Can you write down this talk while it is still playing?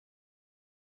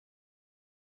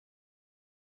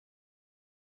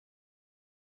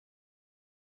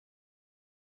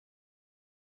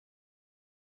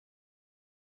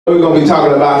We're going to be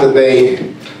talking about today,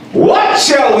 what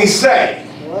shall we say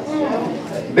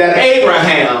that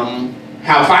Abraham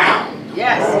have found?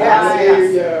 Yes.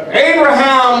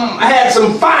 Abraham had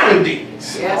some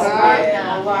findings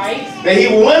that he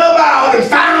went about and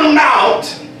found out.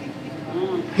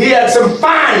 He had some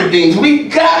findings. We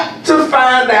got to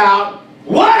find out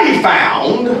what he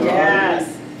found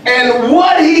and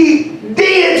what he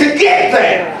did to get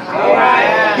there.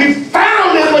 He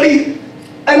found it, but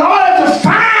in order to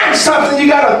find something, you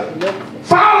got to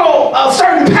follow a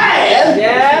certain path.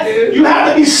 You have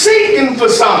to be seeking for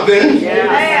something.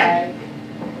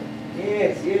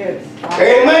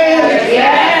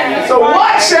 Amen. So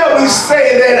what shall we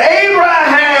say that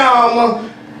Abraham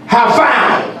have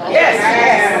found?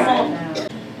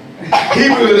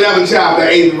 Hebrews 11 chapter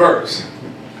 8 verse.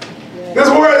 This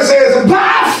word says,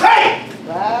 by faith.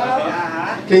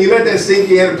 Can you let that sink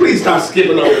in? Please stop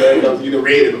skipping over that because you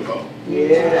read it before.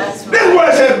 This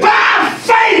word says, by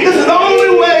faith. This is the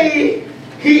only way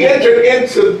he entered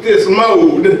into this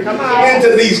mode,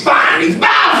 into these findings.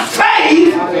 By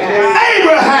faith,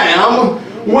 Abraham,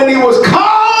 when he was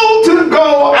called to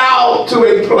go out to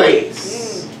a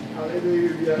place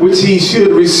which he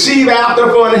should receive after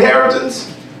for inheritance,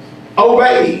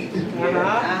 obeyed.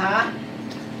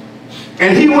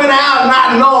 And he went out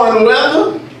not knowing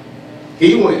whether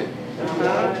he went.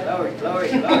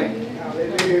 Glory.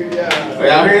 Are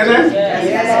y'all hearing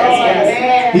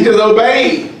that? He just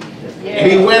obeyed.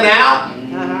 And he went out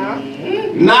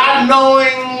not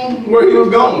knowing where he was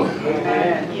going.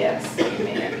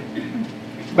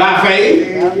 By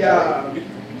faith,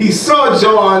 he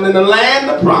sojourned in the land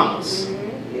of promise,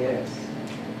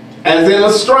 as in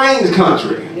a strange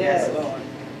country,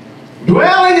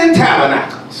 dwelling in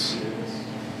tabernacles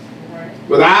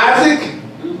with Isaac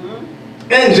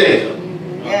and Jacob.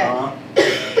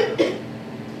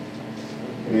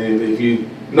 And if you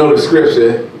know the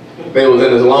scripture, they was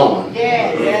in his lawn.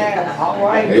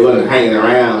 They wasn't hanging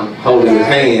around holding his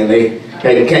hand. They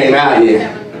came out here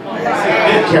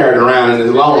and carried around in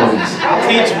his loins.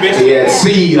 He had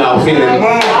seed off in him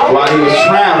while he was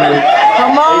traveling.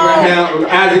 Abraham,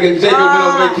 Isaac and Jacob went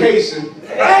on vacation.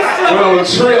 Went on a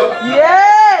trip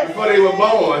before they were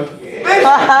born.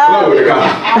 Glory to God.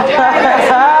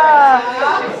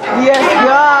 Yes,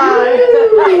 God.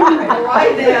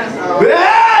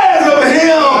 There's of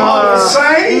him of the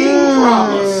same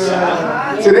promise.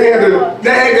 So they had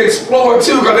to explore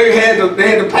too, because they had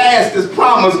to pass this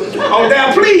promise on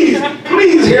down.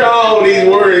 Please hear all these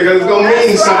words, because it's gonna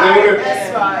mean something.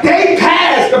 They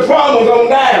passed the promise on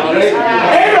down.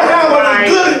 Abraham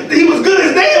was good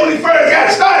as dead when he first got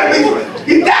started.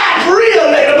 He died for real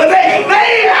later, but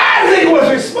Isaac was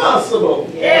responsible.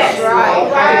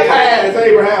 Passed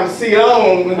Abraham see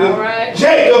on, and then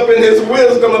Jacob in his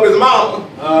wisdom of his mama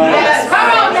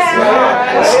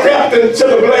stepped into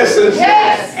the blessings. He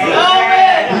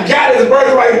got his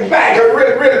birthright back.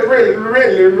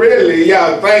 Really,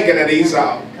 y'all thinking that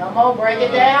Esau. Come on, break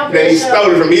it down. That he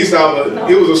stole it from Esau, but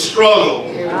it was a struggle.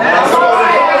 That's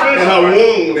right. In her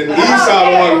womb, and Esau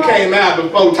the one came out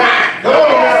before time.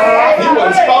 He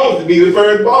wasn't supposed to be the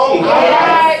firstborn. What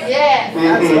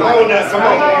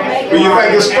do you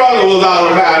think the struggle was all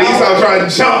about? Esau trying to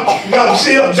jump in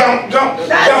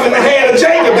the head of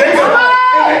Jacob.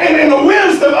 And in the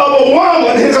wisdom of a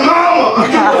woman, his mama, the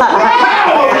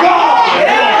power of God,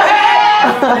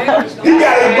 he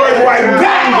got his birthright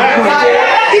back.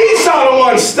 Esau the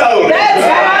one stole it.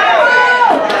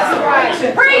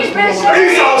 Preach, Bishop.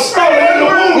 Esau stole it in the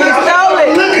womb. He stole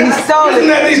it. Isn't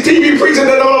that these TV preachers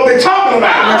that don't know what they're talking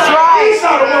about? That's right.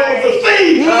 Esau the one was the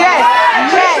thief.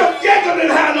 Jacob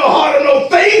didn't have no heart of no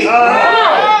thief.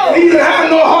 He didn't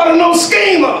have no heart of no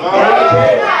schemer.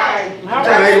 Trying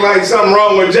to act like something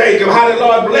wrong with Jacob. How did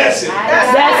Lord bless him?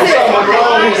 That's it.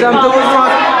 Something was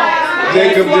wrong.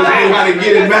 Jacob just knew how to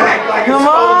get it back. Like Come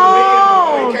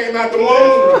on. He came out the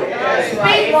womb.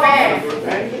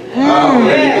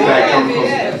 Where did that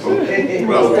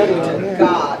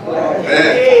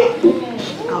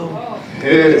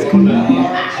come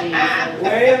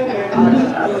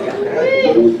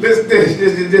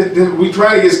from? We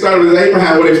try to get started with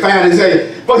Abraham. What they found, they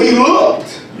say, but he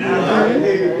looked.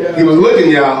 He was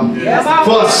looking, y'all,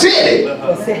 for a city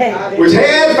which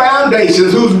had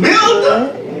foundations, whose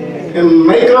builder and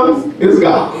maker is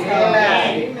God.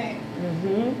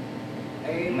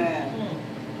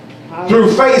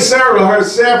 Through faith, Sarah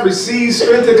herself received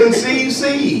strength to conceive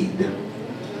seed,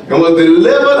 and was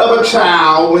delivered of a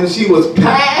child when she was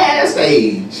past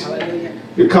age,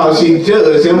 because she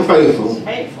judged him faithful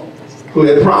who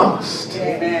had promised.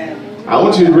 I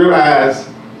want you to realize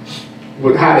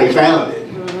how they found it.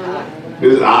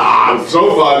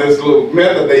 So far, this little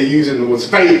method they using was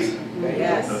faith.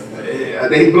 Yes.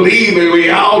 They believe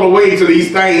in all the way till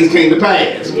these things came to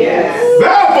pass. Yes.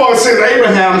 Therefore, since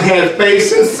Abraham had faith,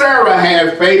 since Sarah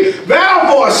had faith,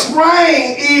 therefore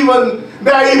sprang even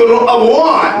of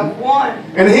one.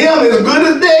 And him as good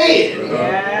as dead.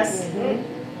 Yes.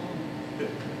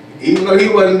 Even though he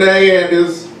wasn't dead,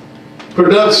 his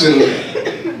production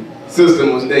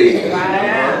system was dead.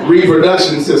 Wow.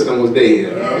 Reproduction system was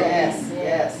dead.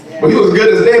 Yes. But he was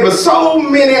good as dead, but so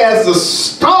many as the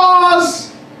stars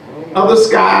of the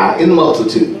sky in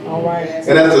multitude. All right.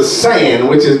 And as the sand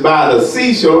which is by the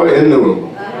seashore in the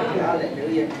room.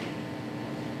 Hallelujah.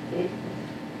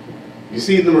 You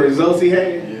see the results he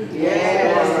had?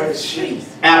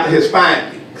 Yes. After his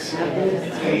findings.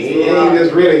 He ain't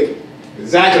just really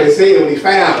exactly saying what he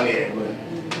found there. But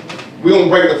we're going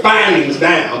to break the findings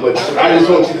down, but I just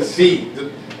want you to see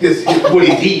what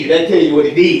he did. I tell you what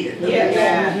he did.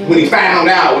 Yes. When he found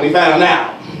out.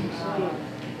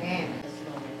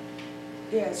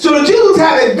 So the Jews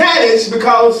had advantage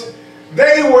because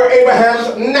they were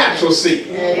Abraham's natural seed.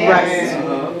 Yes.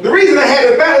 The reason they had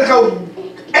advantage because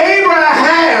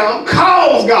Abraham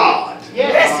caused God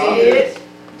Yes, he is.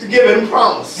 to give him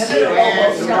promise.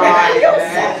 Yes.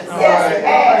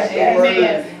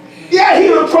 Amen. Yeah, he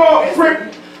was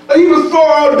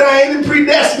foreordained and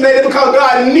predestinated because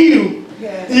God knew.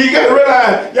 You got to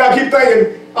realize, y'all keep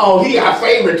thinking, oh, he got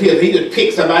favoritism. He just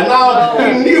picked somebody. No,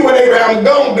 he knew what Abraham was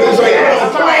going to do, so he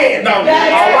was playing. No. All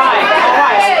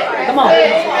right. Come on.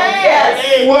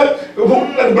 What the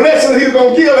blessings he was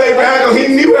going to give Abraham, because he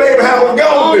knew what Abraham was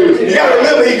going to do. You got to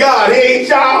remember, he God. He ain't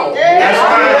y'all. That's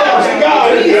right. He God.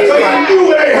 So he knew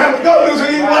what Abraham was going to do, so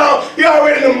he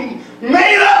already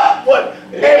made up what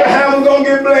Abraham was going to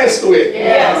get blessed with.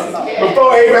 Yes.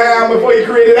 Before he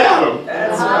created Adam.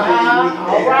 That's right.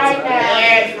 All right now.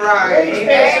 That's right.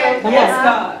 Yes,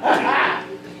 God.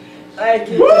 Thank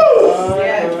you. Woo!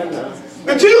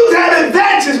 The Jews had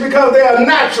advantages because they are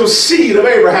natural seed of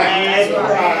Abraham. That's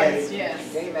right.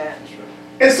 Yes. Amen.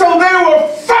 And so they were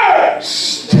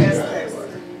first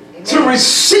to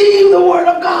receive the word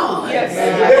of God. Yes.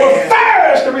 They were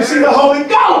first to receive the Holy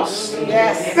Ghost.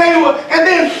 Yes. And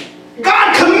then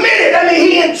God committed,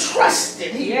 he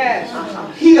entrusted.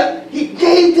 He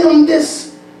gave them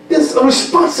this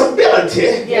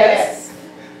responsibility Yes.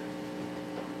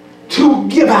 to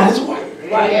give out his word.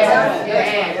 Right.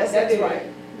 Yes. That's right.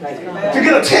 To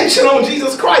get attention on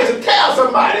Jesus Christ and tell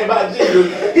somebody about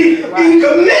Jesus. He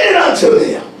committed unto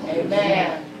them.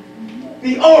 Amen.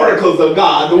 The oracles of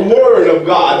God, the word of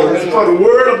God, for the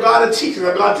word of God, the teaching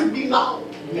of God to be known.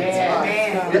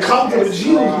 Yes. Because of the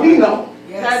Jews, we know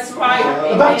That's right.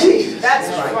 about Jesus. That's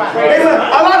right.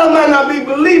 A lot of them might not be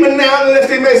believing now unless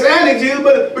they Messianic Jews,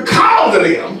 but because of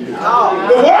them,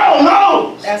 the world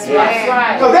knows. That's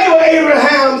right. Because they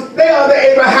are the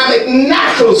Abrahamic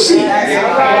natural seed.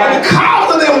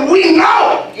 Because of them, we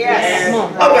know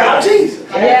about Jesus.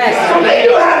 Yes. So they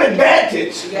do have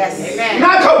advantage. Yes.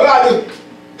 Not because God just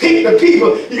picked the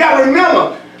people. You got to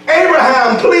remember,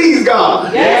 Abraham pleased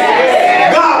God.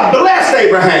 Yes. God blessed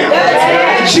Abraham.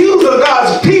 The Jews are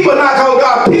God's people, not because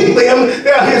God picked them.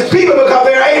 They're his people because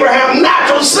they're Abraham's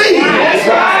natural seed. That's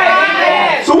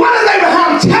right. So what is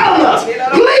Abraham telling us?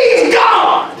 Please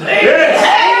God. Yes.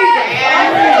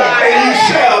 And you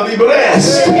shall be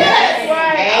blessed.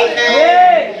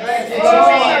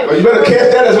 Well, you better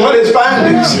catch that as one of his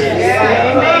findings.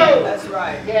 That's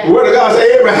right. The word of God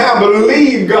says Abraham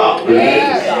believed God.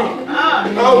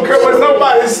 I don't care what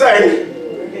nobody say.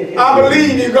 I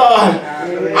believe you, God.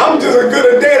 I'm just as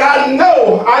good as dead. I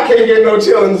know I can't get no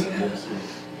children.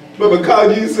 But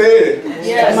because you said it.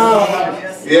 Yes.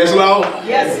 Yes, Lord.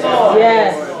 Yes, Lord.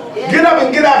 Yes. Get up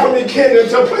and get out from your kingdom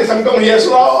to a place I'm going. Yes,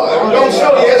 Lord. I'm going to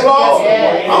show you. Yes, Lord.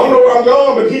 I don't know where I'm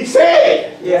going, but he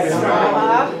said. Yes.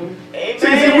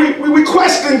 See, we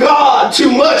question God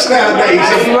too much nowadays.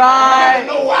 That's right. I don't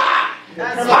know why.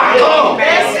 How come?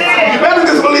 You better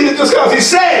just believe it just because he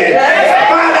said it.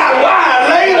 Find out why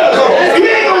later. You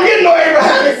ain't going to get no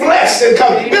Abrahamic blessing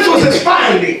because this was his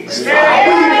findings.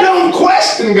 When you don't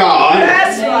question God,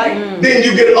 then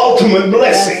you get ultimate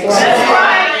blessings. That's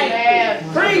right.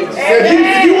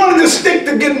 If you want to just stick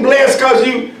to getting blessed because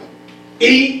you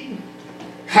eat,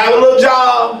 have a little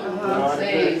job,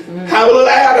 have a little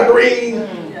air to breathe,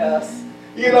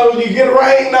 you know, you get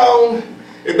rained on,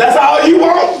 if that's all you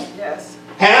want,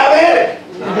 have at it.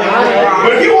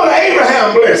 But if you want an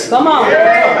Abraham blessing, Come on.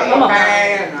 Come on.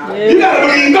 you got to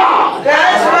believe God.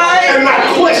 That's right. And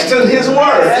not question his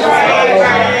word.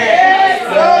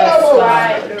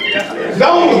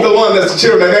 Those the one that's the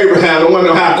children of Abraham, the one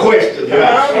that have questions.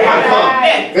 How come?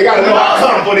 They got to know how to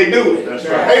come before they do it.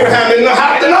 Abraham didn't know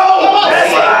how to know.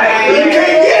 You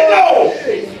can't get no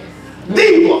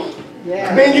deeper.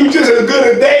 Then you just as good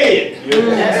as dead. You're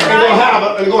going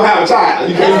to have a child.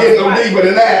 You can't get no deeper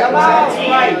than that.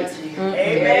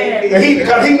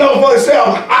 Because he knows for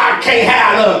himself, I can't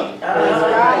have none.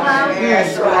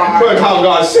 That's right. Because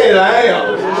God said I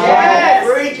am. Yes.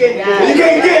 You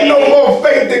can't get no more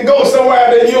faith than go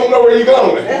somewhere that you don't know where you're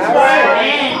going. That's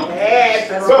right.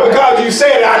 So because you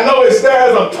said, I know there's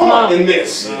a point in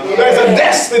this. There's a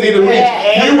destiny to reach.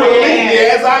 You will lead me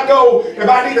as I go. If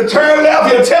I need to turn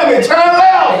left, you'll tell me, turn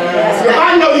left. If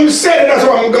I know you said it, that's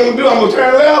what I'm going to do. I'm going to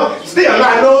turn left, still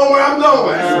not knowing where I'm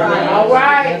going. All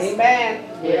right. Amen.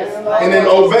 And then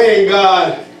obeying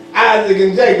God, Isaac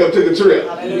and Jacob took a trip.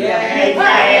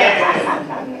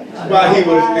 While he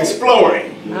was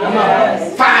exploring,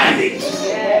 finding.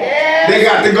 They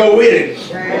got to go with it.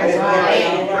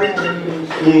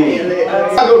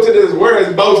 I go to this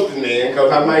word boasting then,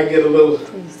 because I might get a little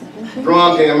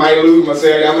drunk and I might lose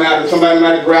myself. Somebody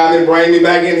might grab me and bring me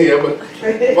back in here. But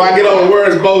before I get on the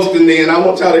words boasting then, I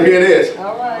want y'all to hear this.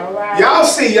 Y'all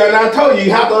see, and I told you,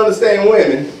 you have to understand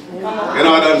women in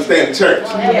order to understand the church.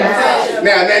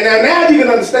 Now you can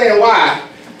understand why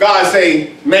God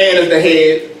say man is the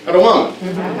head of the woman.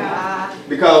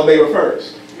 Because they were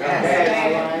first.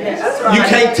 You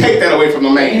can't take that away from a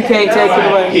man. You can't take it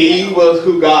away. He was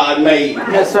who God made.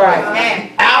 That's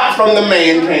right. Out from the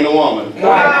man came the woman.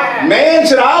 Man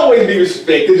should always be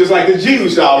respected, just like the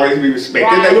Jews should always be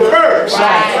respected. They were first.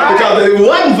 Because if it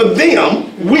wasn't for them,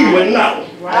 we wouldn't know.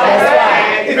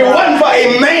 If it wasn't for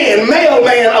a man, male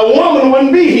man, a woman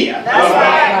wouldn't be here.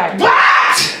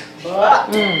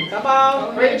 Come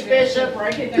on, preach, Bishop,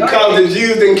 break it down. Because the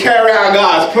Jews didn't carry out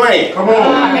God's plan. Come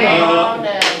on.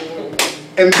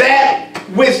 And that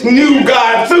which knew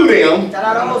God through them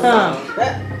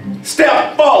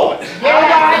stepped forward.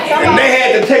 And they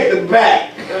had to take the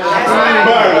back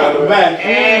burner, the back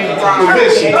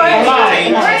position.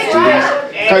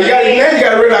 Because now you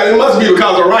got to realize it must be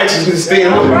because of righteousness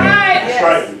then.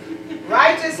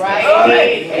 Righteousness.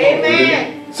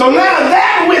 Amen. So now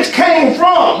that which came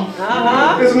from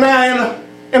is now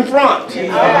in front.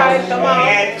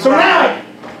 So now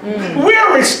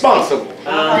we're responsible.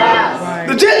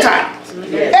 The Gentiles.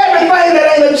 Everything that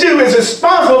ain't a Jew is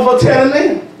responsible for telling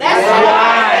them. That's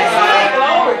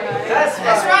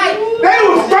right. They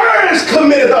were first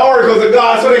committed the oracles of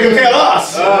God so they can tell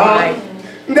us.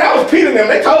 That was Peter and them,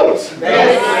 they told us.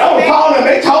 That was Paul and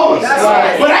them, they told us.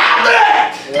 But after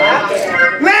that,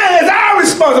 now it's our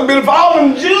responsibility for all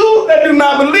them Jews that do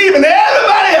not believe and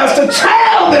everybody else to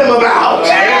tell them about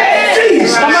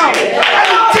Jesus. And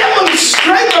to tell them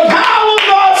straight the power of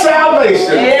God's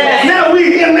salvation. Now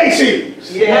we in their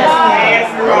shoes. Okay,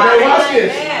 watch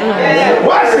this.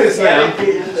 Watch this now.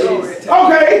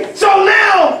 Okay, so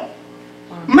now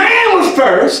man was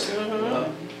first.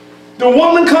 The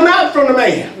woman come out from the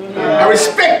man. I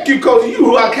respect you because you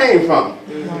who I came from.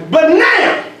 But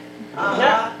now,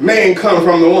 man come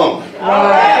from the woman. So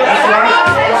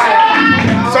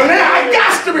now I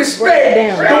got to respect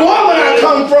the woman I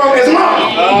come from as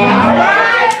mom.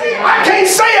 I can't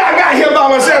say I got here by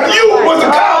myself. You was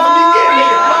the cause of me getting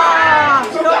here.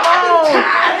 So God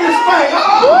tied this thing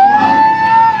up.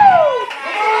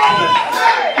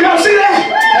 Y'all see that?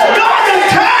 God has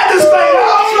tied this thing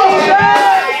up.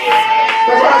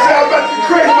 That's why I said I was about to be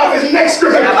crazy about this next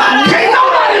scripture. Can't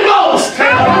nobody boast.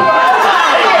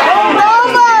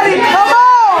 Nobody, come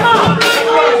on.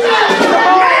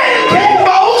 Man can't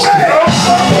boast.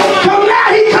 Come now,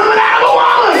 he coming out of a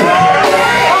woman.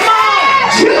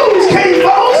 Jews can't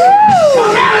boast.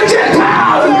 Come out of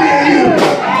Gentiles and then you.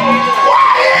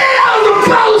 Why is the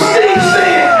boasting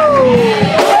sin?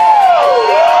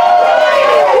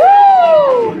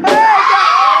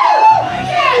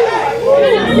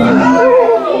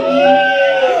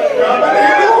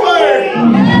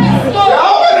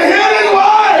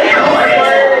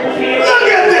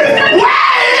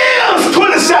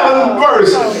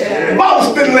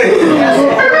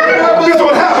 This is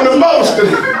what happened to Boston.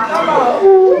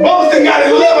 Boston got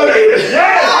eliminated.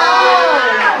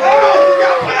 Boston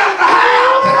got put out the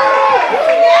house.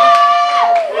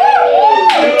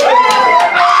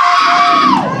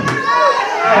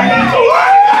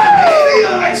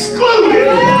 Excluded.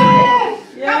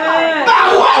 By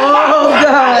what? Oh,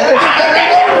 God.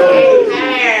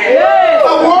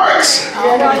 By works?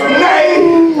 Nay,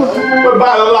 but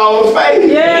by the law of faith.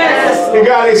 Yes. And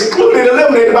God excluded,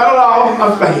 eliminated by the law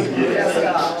of faith.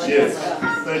 Yes.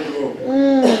 Thank you, Lord.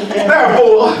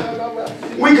 Therefore,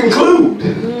 we conclude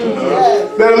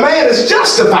that a man is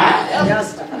justified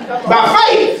by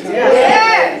faith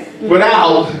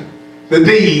without the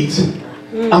deeds of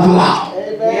the law.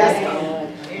 Yes,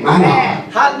 God. My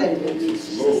Lord.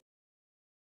 Hallelujah.